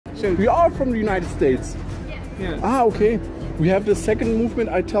We are from the United States. Yeah. Ah, okay. We have the second movement.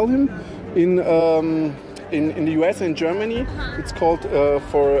 I tell him in the US and Germany, it's called,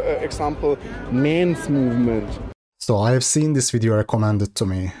 for example, men's movement. So I have seen this video recommended to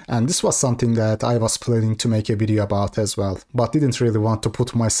me, and this was something that I was planning to make a video about as well, but didn't really want to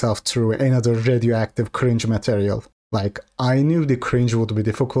put myself through another radioactive cringe material. Like, I knew the cringe would be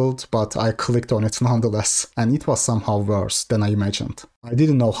difficult, but I clicked on it nonetheless, and it was somehow worse than I imagined. I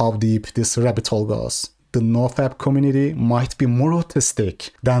didn't know how deep this rabbit hole goes. The No-Fap community might be more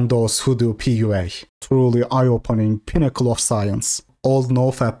autistic than those who do PUA. Truly eye-opening pinnacle of science. All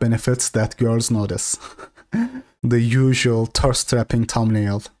No-Fap benefits that girls notice. The usual thirst-trapping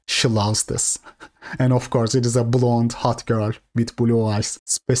thumbnail. She loves this. And of course, it is a blonde, hot girl with blue eyes,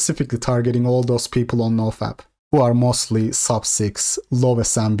 specifically targeting all those people on No-Fap, who are mostly sub-6, low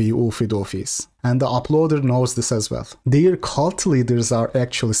SMB oofy doofies. And the uploader knows this as well. Their cult leaders are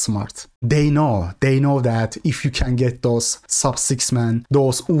actually smart. They know that if you can get those sub-6 men,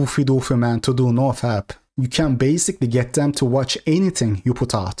 those oofy doofy men to do No-Fap, you can basically get them to watch anything you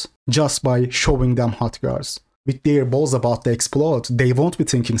put out, just by showing them hot girls. With their balls about to explode, they won't be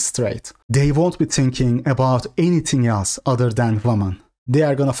thinking straight. They won't be thinking about anything else other than women. They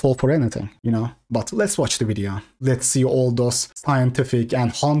are gonna fall for anything, you know? But let's watch the video. Let's see all those scientific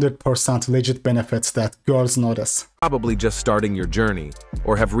and 100% legit benefits that girls notice. Probably just starting your journey,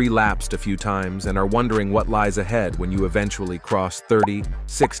 or have relapsed a few times and are wondering what lies ahead when you eventually cross 30,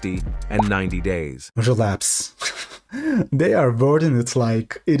 60, and 90 days. Relapse. They are wording it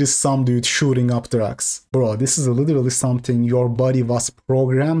like it is some dude shooting up drugs. Bro, this is literally something your body was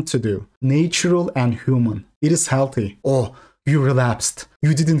programmed to do. Natural and human. It is healthy. Oh, you relapsed.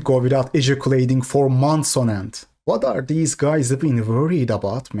 You didn't go without ejaculating for months on end. What are these guys even worried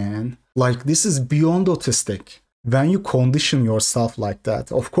about, man? Like, this is beyond autistic. When you condition yourself like that,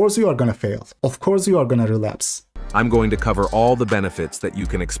 of course you are gonna fail. Of course you are gonna relapse. I'm going to cover all the benefits that you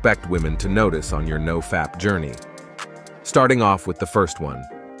can expect women to notice on your No-Fap journey. Starting off with the first one,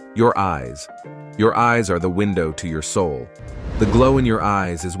 your eyes. Your eyes are the window to your soul. The glow in your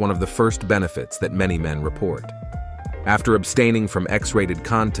eyes is one of the first benefits that many men report. After abstaining from X-rated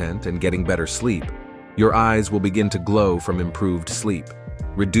content and getting better sleep, your eyes will begin to glow from improved sleep,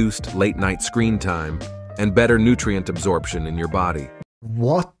 reduced late-night screen time, and better nutrient absorption in your body.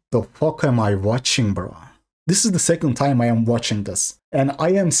 What the fuck am I watching, bro? This is the second time I am watching this, and I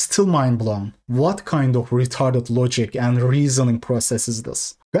am still mind blown. What kind of retarded logic and reasoning process is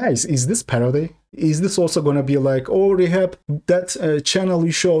this? Guys, is this parody? Is this also gonna be like, oh, Rehab, that channel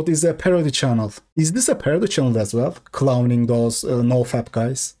you showed is a parody channel? Is this a parody channel as well? Clowning those No-Fap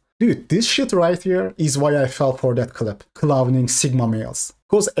guys? Dude, this shit right here is why I fell for that clip. Clowning Sigma males.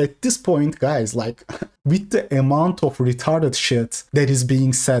 Because at this point, guys, like, with the amount of retarded shit that is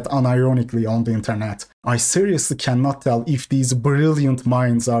being said unironically on the internet, I seriously cannot tell if these brilliant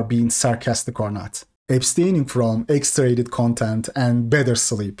minds are being sarcastic or not. Abstaining from X-rated content and better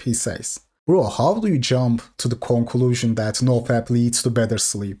sleep, he says. Bro, how do you jump to the conclusion that No-Fap leads to better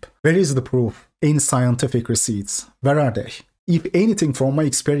sleep? Where is the proof? Any scientific receipts? Where are they? If anything, from my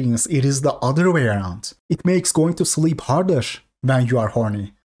experience, it is the other way around. It makes going to sleep harder when you are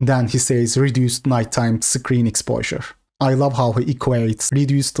horny. Then he says reduced nighttime screen exposure. I love how he equates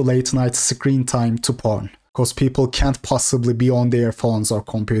reduced late night screen time to porn. Because people can't possibly be on their phones or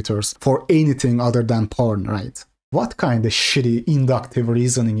computers for anything other than porn, right? What kind of shitty inductive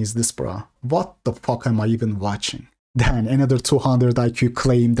reasoning is this, bro? What the fuck am I even watching? Then another 200 IQ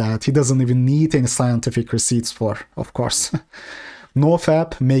claim that he doesn't even need any scientific receipts for, of course.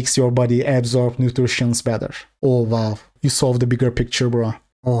 No-Fap makes your body absorb nutrition better. Oh wow, you saw the bigger picture, bro.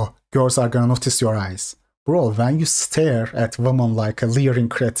 Oh, girls are gonna notice your eyes. Bro, when you stare at women like a leering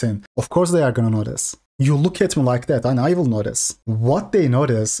cretin, of course they are gonna notice. You look at me like that and I will notice. What they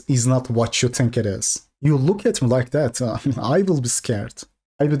notice is not what you think it is. You look at me like that, I will be scared.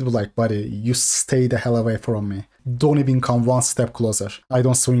 I would be like, buddy, you stay the hell away from me. Don't even come one step closer. I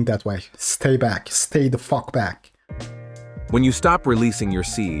don't swing that way. Stay back. Stay the fuck back. When you stop releasing your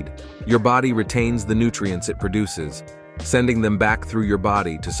seed, your body retains the nutrients it produces, sending them back through your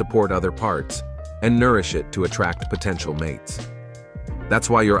body to support other parts and nourish it to attract potential mates. That's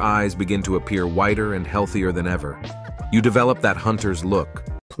why your eyes begin to appear whiter and healthier than ever. You develop that hunter's look.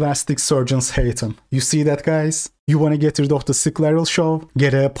 Plastic surgeons hate him. You see that, guys? You want to get rid of the scleral show,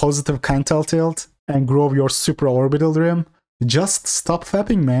 get a positive cantal tilt, and grow your supraorbital rim? Just stop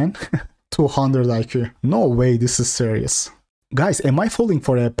fapping, man. 200 IQ. No way this is serious. Guys, am I falling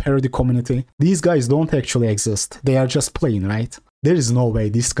for a parody community? These guys don't actually exist. They are just playing, right? There is no way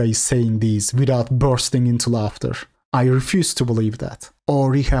this guy is saying these without bursting into laughter. I refuse to believe that. Oh,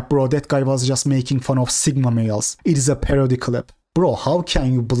 Rehab, bro, that guy was just making fun of Sigma males. It is a parody clip. Bro, how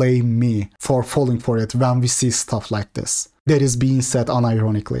can you blame me for falling for it when we see stuff like this? That is being said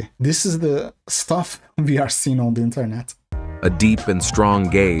unironically. This is the stuff we are seeing on the internet. A deep and strong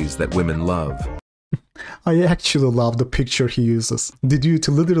gaze that women love. I actually love the picture he uses. The dude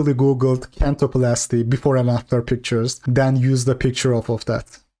literally googled cantoplasty before and after pictures, then used the picture off of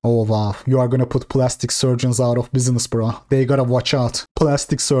that. Oh wow, you are gonna put plastic surgeons out of business, bro. They gotta watch out.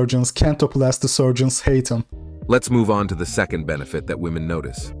 Plastic surgeons, cantoplasty surgeons hate him. Let's move on to the second benefit that women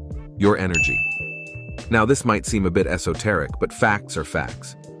notice. Your energy. Now this might seem a bit esoteric, but facts are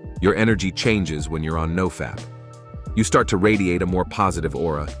facts. Your energy changes when you're on No-Fap. You start to radiate a more positive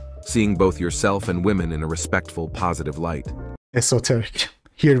aura, seeing both yourself and women in a respectful, positive light. Esoteric.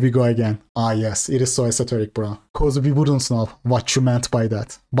 Here we go again. Ah yes, it is so esoteric, bro. Cause we wouldn't know what you meant by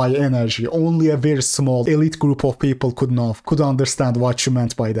that. By energy. Only a very small elite group of people could understand what you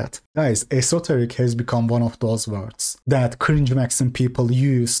meant by that. Guys, esoteric has become one of those words that cringe-maxxing people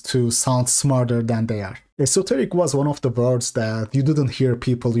use to sound smarter than they are. Esoteric was one of the words that you didn't hear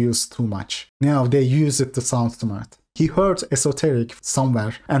people use too much. Now they use it to sound smart. He heard esoteric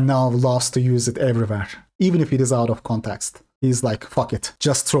somewhere and now loves to use it everywhere, even if it is out of context. He's like, fuck it,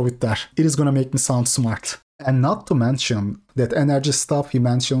 just throw it there. It is gonna make me sound smart. And not to mention that energy stuff he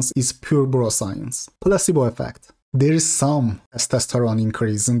mentions is pure bro science. Placebo effect. There is some testosterone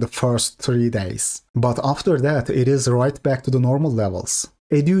increase in the first 3 days, but after that it is right back to the normal levels.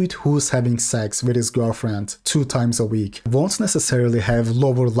 A dude who's having sex with his girlfriend 2 times a week won't necessarily have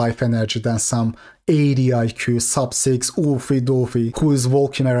lower life energy than some 80 IQ sub-6 oofy doofy who is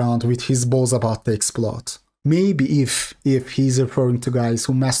walking around with his balls about to explode. Maybe if he's referring to guys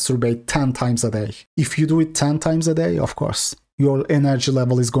who masturbate 10 times a day. If you do it 10 times a day, of course, your energy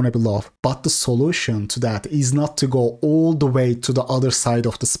level is gonna be low. But the solution to that is not to go all the way to the other side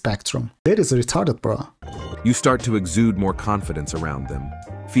of the spectrum. That is retarded, bro. You start to exude more confidence around them,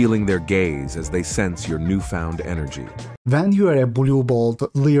 feeling their gaze as they sense your newfound energy. When you are a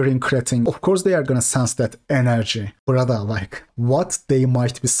blue-balled, leering cretin, of course they are gonna sense that energy. Brother, like, what they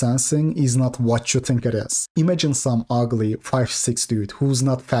might be sensing is not what you think it is. Imagine some ugly 5'6" dude who's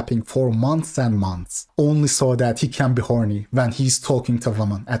not fapping for months and months, only so that he can be horny when he's talking to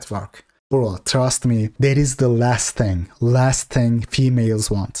women at work. Bro, trust me, that is the last thing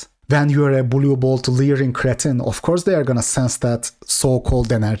females want. When you're a blue-balled, leering cretin, of course they are gonna sense that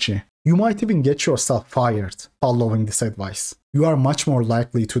so-called energy. You might even get yourself fired following this advice. You are much more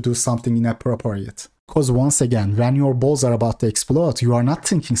likely to do something inappropriate. Cause once again, when your balls are about to explode, you are not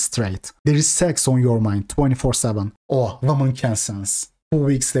thinking straight. There is sex on your mind 24/7. Oh, woman can sense. 2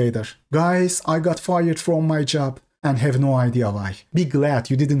 weeks later, guys, I got fired from my job and have no idea why. Be glad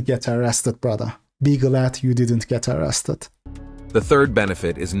you didn't get arrested, brother. Be glad you didn't get arrested. The third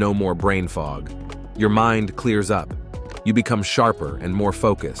benefit is no more brain fog. Your mind clears up. You become sharper and more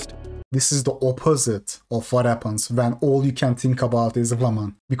focused. This is the opposite of what happens when all you can think about is a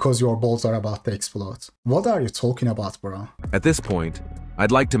woman because your balls are about to explode. What are you talking about, bro? At this point,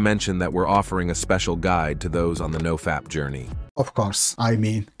 I'd like to mention that we're offering a special guide to those on the No-Fap journey. Of course, I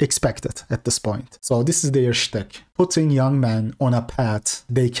mean, expected at this point. So this is their shtick. Putting young men on a path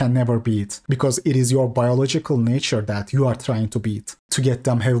they can never beat because it is your biological nature that you are trying to beat. To get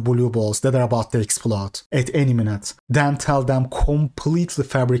them have blue balls that are about to explode at any minute. Then tell them completely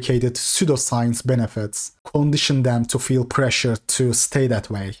fabricated pseudoscience benefits. Condition them to feel pressure to stay that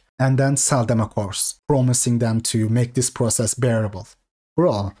way. And then sell them a course, promising them to make this process bearable.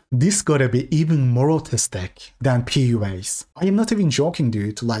 Bro, this gotta be even more autistic than PUAs. I am not even joking,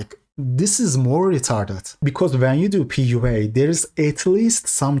 dude. Like, this is more retarded. Because when you do PUA, there is at least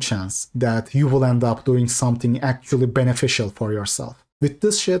some chance that you will end up doing something actually beneficial for yourself. With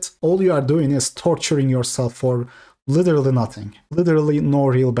this shit, all you are doing is torturing yourself for literally nothing. Literally no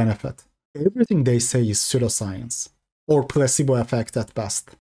real benefit. Everything they say is pseudoscience. Or placebo effect at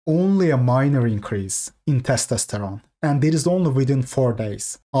best. Only a minor increase in testosterone. And it is only within 4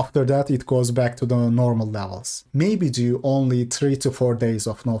 days. After that, it goes back to the normal levels. Maybe do only 3 to 4 days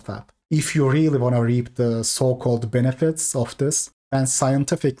of No-Fap. If you really want to reap the so-called benefits of this, then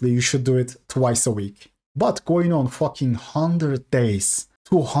scientifically you should do it twice a week. But going on fucking 100 days,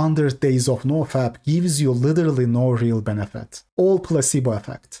 200 days of No-Fap gives you literally no real benefit. All placebo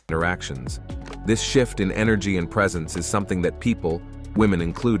effect. Interactions. This shift in energy and presence is something that people, women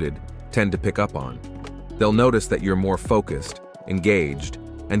included, tend to pick up on. They'll notice that you're more focused, engaged,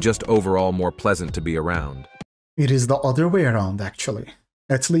 and just overall more pleasant to be around. It is the other way around, actually.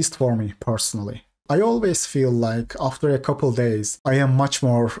 At least for me, personally. I always feel like after a couple days, I am much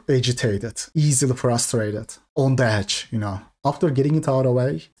more agitated, easily frustrated, on the edge, you know. After getting it out of the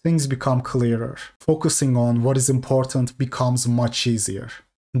way, things become clearer. Focusing on what is important becomes much easier.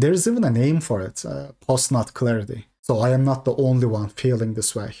 There's even a name for it, post-nut clarity. So I am not the only one feeling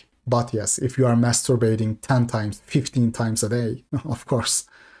this way. But yes, if you are masturbating 10 times, 15 times a day, of course.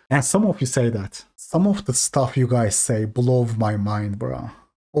 And some of you say that. Some of the stuff you guys say blows my mind, bro.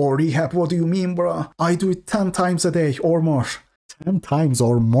 Oh, Rehab, what do you mean, bro? I do it 10 times a day or more. 10 times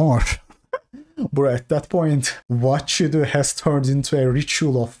or more. Bro, at that point, what you do has turned into a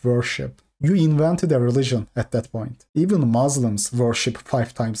ritual of worship. You invented a religion at that point. Even Muslims worship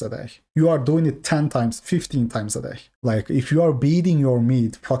 5 times a day. You are doing it 10 times, 15 times a day. Like, if you are beating your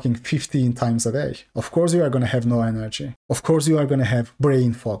meat fucking 15 times a day, of course you are gonna have no energy. Of course you are gonna have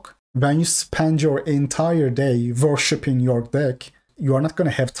brain fog. When you spend your entire day worshiping your dick, you are not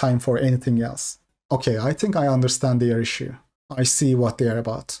gonna have time for anything else. Okay, I think I understand their issue. I see what they are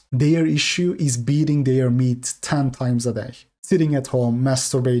about. Their issue is beating their meat 10 times a day. Sitting at home,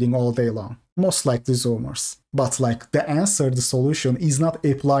 masturbating all day long. Most likely Zoomers. But like the answer, the solution is not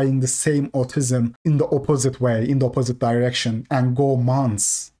applying the same autism in the opposite way, in the opposite direction, and go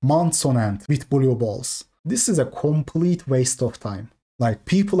months on end with blue balls. This is a complete waste of time. Like,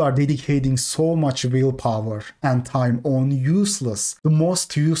 people are dedicating so much willpower and time on useless, the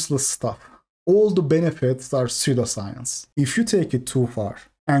most useless stuff. All the benefits are pseudoscience. If you take it too far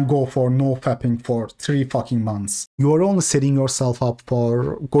and go for no-fapping for 3 fucking months, you are only setting yourself up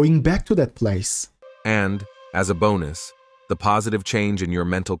for going back to that place. And, as a bonus, the positive change in your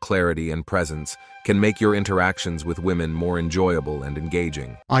mental clarity and presence can make your interactions with women more enjoyable and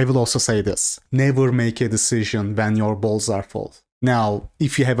engaging. I will also say this: never make a decision when your balls are full. Now,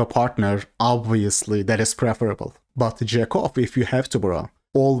 if you have a partner, obviously that is preferable. But jack off if you have to, bro.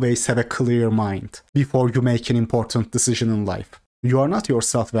 Always have a clear mind before you make an important decision in life. You are not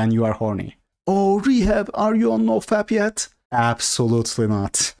yourself when you are horny. Oh, Rehab, are you on No-Fap yet? Absolutely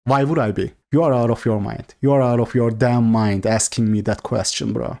not. Why would I be? You are out of your mind. You are out of your damn mind asking me that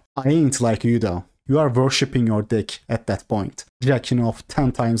question, bro. I ain't like you though. You are worshipping your dick at that point, jacking off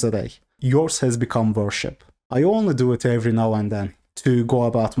 10 times a day. Yours has become worship. I only do it every now and then to go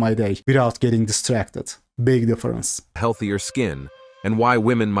about my day without getting distracted. Big difference. Healthier skin, and why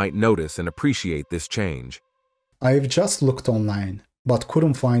women might notice and appreciate this change. I've just looked online, but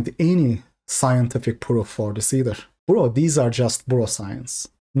couldn't find any scientific proof for this either. Bro, these are just bro science,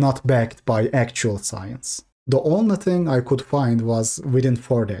 not backed by actual science. The only thing I could find was within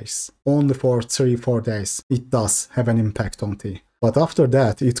 4 days. Only for 3-4 days it does have an impact on T. But after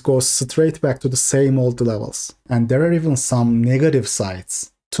that, it goes straight back to the same old levels. And there are even some negative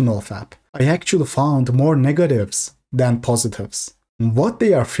sides to No-Fap. I actually found more negatives than positives. What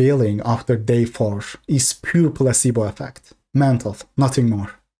they are feeling after day 4 is pure placebo effect. Mental, nothing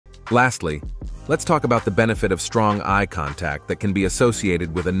more. Lastly, let's talk about the benefit of strong eye contact that can be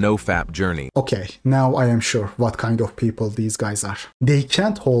associated with a no-fap journey. Okay, now I am sure what kind of people these guys are. They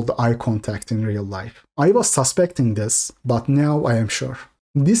can't hold eye contact in real life. I was suspecting this, but now I am sure.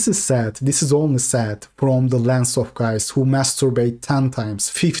 This is sad, this is only sad from the lens of guys who masturbate 10 times,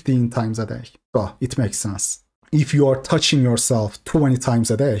 15 times a day. So, it makes sense. If you are touching yourself 20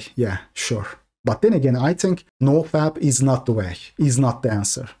 times a day, yeah, sure. But then again, I think No-Fap is not the way, is not the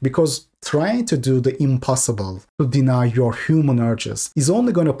answer. Because trying to do the impossible to deny your human urges is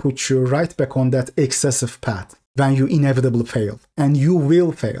only gonna put you right back on that excessive path when you inevitably fail. And you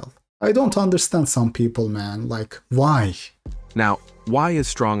will fail. I don't understand some people, man. Like, why? Now, why is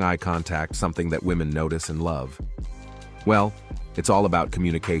strong eye contact something that women notice and love? Well, it's all about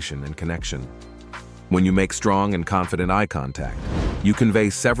communication and connection. When you make strong and confident eye contact, you convey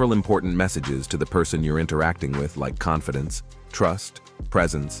several important messages to the person you're interacting with, like confidence, trust,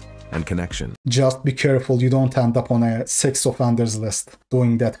 presence, and connection. Just be careful you don't end up on a sex offenders list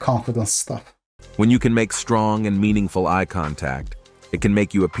doing that confidence stuff. When you can make strong and meaningful eye contact, it can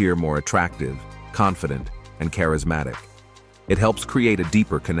make you appear more attractive, confident, and charismatic. It helps create a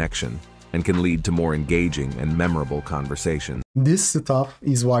deeper connection and can lead to more engaging and memorable conversations. This stuff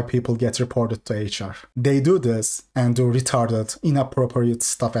is why people get reported to HR. They do this and do retarded, inappropriate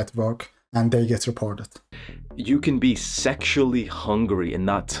stuff at work, and they get reported. You can be sexually hungry and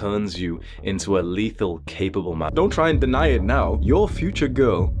that turns you into a lethal, capable man. Don't try and deny it now. Your future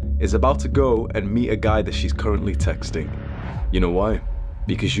girl is about to go and meet a guy that she's currently texting. You know why?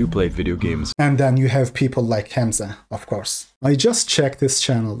 Because you played video games. And then you have people like Hamza, of course. I just checked his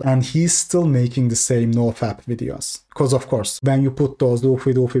channel and he's still making the same No-Fap videos. Because of course, when you put those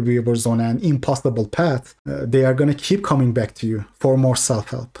doofy viewers on an impossible path, they are gonna keep coming back to you for more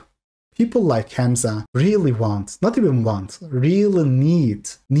self-help. People like Hamza really want, not even want, really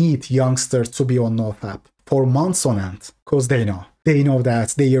need youngsters to be on No-Fap for months on end, because they know. They know that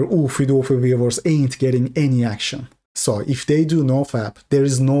their oofy doofy viewers ain't getting any action. So if they do no-fap, there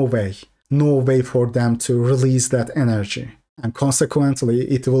is no way for them to release that energy. And consequently,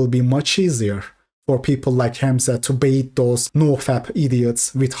 it will be much easier for people like Hamza to bait those no-fap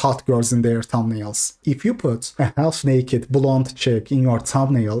idiots with hot girls in their thumbnails. If you put a half-naked blonde chick in your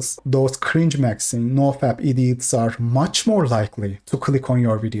thumbnails, those cringe-maxing no-fap idiots are much more likely to click on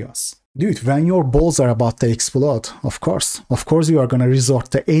your videos. Dude, when your balls are about to explode, of course you are gonna resort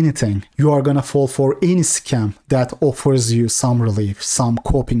to anything. You are gonna fall for any scam that offers you some relief, some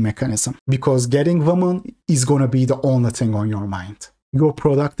coping mechanism. Because getting women is gonna be the only thing on your mind. Your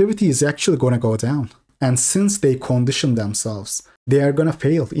productivity is actually gonna go down. And since they condition themselves, they are gonna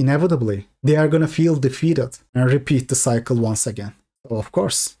fail inevitably. They are gonna feel defeated and repeat the cycle once again. So of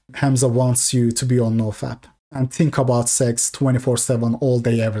course, Hamza wants you to be on no-fap and think about sex 24/7 all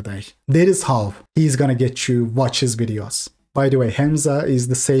day every day. That is how he's gonna get you watch his videos. By the way, Hamza is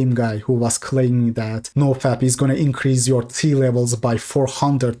the same guy who was claiming that no-fap is gonna increase your T levels by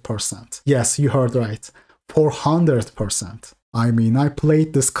 400%. Yes, you heard right. 400%. I mean, I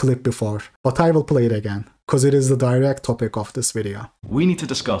played this clip before, but I will play it again, because it is the direct topic of this video. We need to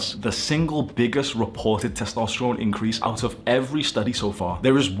discuss the single biggest reported testosterone increase out of every study so far.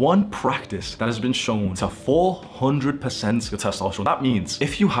 There is one practice that has been shown to 400% your testosterone. That means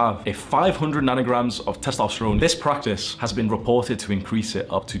if you have a 500 nanograms of testosterone, this practice has been reported to increase it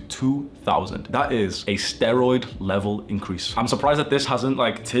up to 2,000. That is a steroid level increase. I'm surprised that this hasn't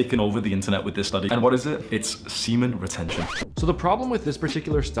taken over the internet with this study. And what is it? It's semen retention. So the problem with this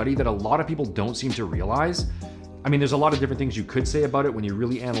particular study that a lot of people don't seem to realize, I mean, there's a lot of different things you could say about it when you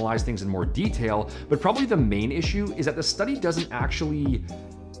really analyze things in more detail, but probably the main issue is that the study doesn't actually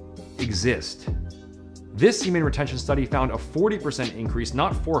exist. This semen retention study found a 40% increase,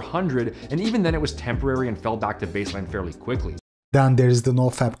 not 400, and even then it was temporary and fell back to baseline fairly quickly. Then there is the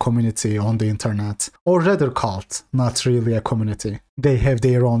no-fap community on the internet, or rather cult, not really a community. They have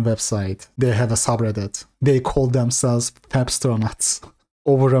their own website, they have a subreddit, they call themselves Fapstronauts.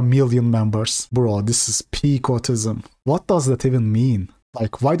 Over 1 million members. Bro, this is peak autism. What does that even mean?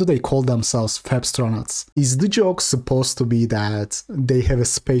 Why do they call themselves Fapstronauts? Is the joke supposed to be that they have a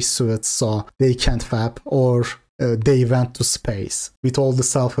spacesuit so they can't fap, or they went to space with all the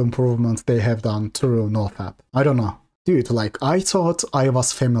self-improvement they have done through no-fap? I don't know. Dude, I thought I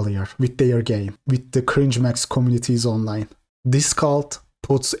was familiar with their game, with the cringemaxxed communities online. This cult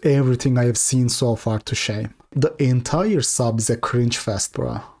puts everything I have seen so far to shame. The entire sub is a cringe fest,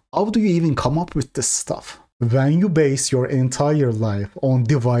 bro. How do you even come up with this stuff? When you base your entire life on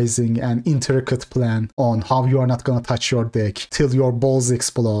devising an intricate plan on how you are not gonna touch your dick till your balls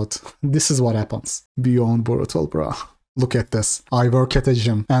explode, this is what happens. Beyond brutal, bro. Look at this. I work at a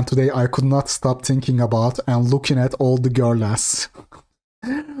gym, and today I could not stop thinking about and looking at all the girl ass.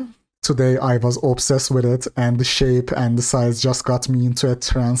 Today I was obsessed with it, and the shape and the size just got me into a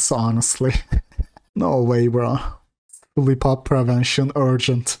trance, honestly. No way, bro. Slip-up prevention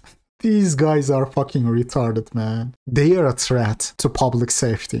urgent. These guys are fucking retarded, man. They are a threat to public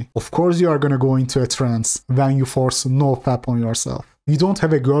safety. Of course you are gonna go into a trance when you force no-fap on yourself. You don't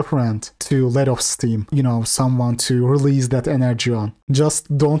have a girlfriend to let off steam, someone to release that energy on.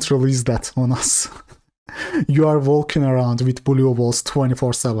 Just don't release that on us. You are walking around with blue balls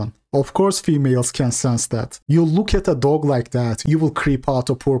 24/7. Of course females can sense that. You look at a dog like that, you will creep out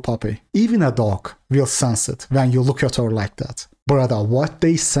a poor puppy. Even a dog will sense it when you look at her like that. Brother, what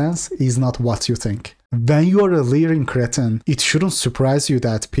they sense is not what you think. When you are a leering cretin, it shouldn't surprise you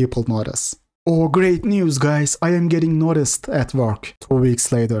that people notice. Oh, great news, guys, I am getting noticed at work. 2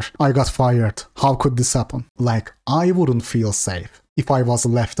 weeks later, I got fired. How could this happen? I wouldn't feel safe if I was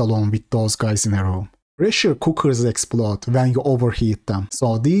left alone with those guys in a room. Pressure cookers explode when you overheat them.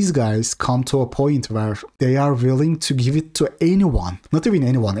 So these guys come to a point where they are willing to give it to anyone. Not even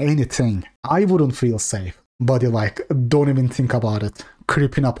anyone, anything. I wouldn't feel safe. Buddy, don't even think about it.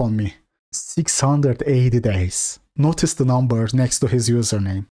 Creeping up on me. 680 days. Notice the number next to his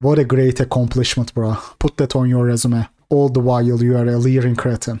username. What a great accomplishment, bro. Put that on your resume. All the while you are a leering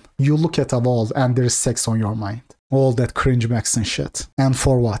cretin. You look at a wall and there's sex on your mind. All that cringemaxxed and shit. And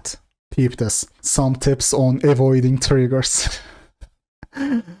for what? Peep this. Some tips on avoiding triggers.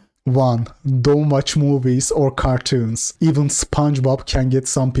 1. Don't watch movies or cartoons. Even SpongeBob can get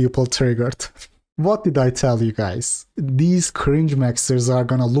some people triggered. What did I tell you guys? These cringemaxxers are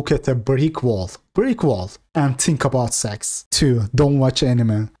gonna look at a brick wall, and think about sex. 2. Don't watch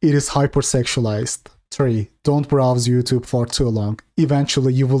anime. It is hypersexualized. 3. Don't browse YouTube for too long.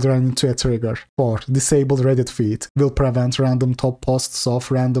 Eventually you will run into a trigger. 4. Disable Reddit feed. Will prevent random top posts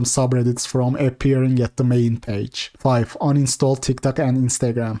of random subreddits from appearing at the main page. 5. Uninstall TikTok and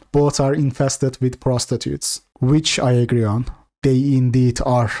Instagram. Both are infested with prostitutes. Which I agree on. They indeed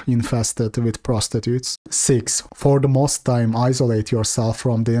are infested with prostitutes. 6. For the most time, isolate yourself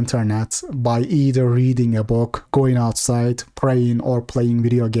from the internet by either reading a book, going outside, praying, or playing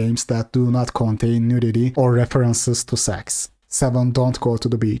video games that do not contain nudity or references to sex. 7. Don't go to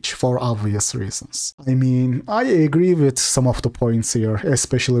the beach for obvious reasons. I mean, I agree with some of the points here,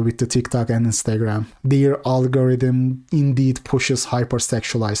 especially with the TikTok and Instagram. Their algorithm indeed pushes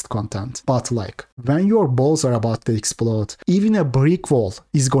hypersexualized content. But like, when your balls are about to explode, even a brick wall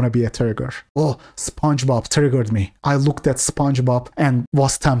is gonna be a trigger. Oh, SpongeBob triggered me. I looked at SpongeBob and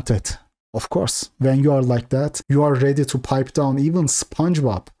was tempted. Of course, when you are like that, you are ready to pipe down even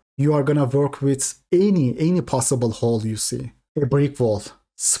SpongeBob. You are gonna work with any possible hole you see. A brick wall,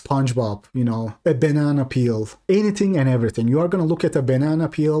 SpongeBob, you know, a banana peel, anything and everything. You are gonna look at a banana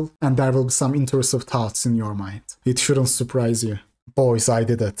peel and there will be some intrusive thoughts in your mind. It shouldn't surprise you. Boys, I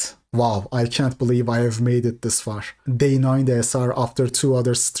did it. Wow, I can't believe I have made it this far. Day 9 SR after 2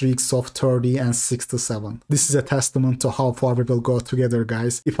 other streaks of 30 and 67. This is a testament to how far we will go together,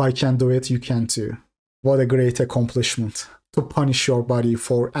 guys. If I can do it, you can too. What a great accomplishment. To punish your body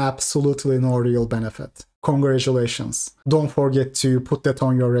for absolutely no real benefit. Congratulations. Don't forget to put that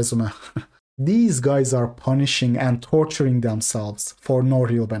on your resume. These guys are punishing and torturing themselves for no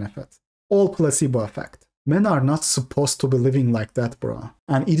real benefit. All placebo effect. Men are not supposed to be living like that, bro.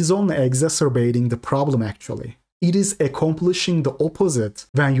 And it is only exacerbating the problem actually. It is accomplishing the opposite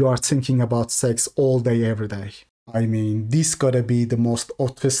when you are thinking about sex all day every day. I mean, this gotta be the most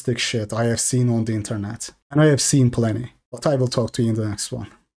autistic shit I have seen on the internet. And I have seen plenty. But I will talk to you in the next one.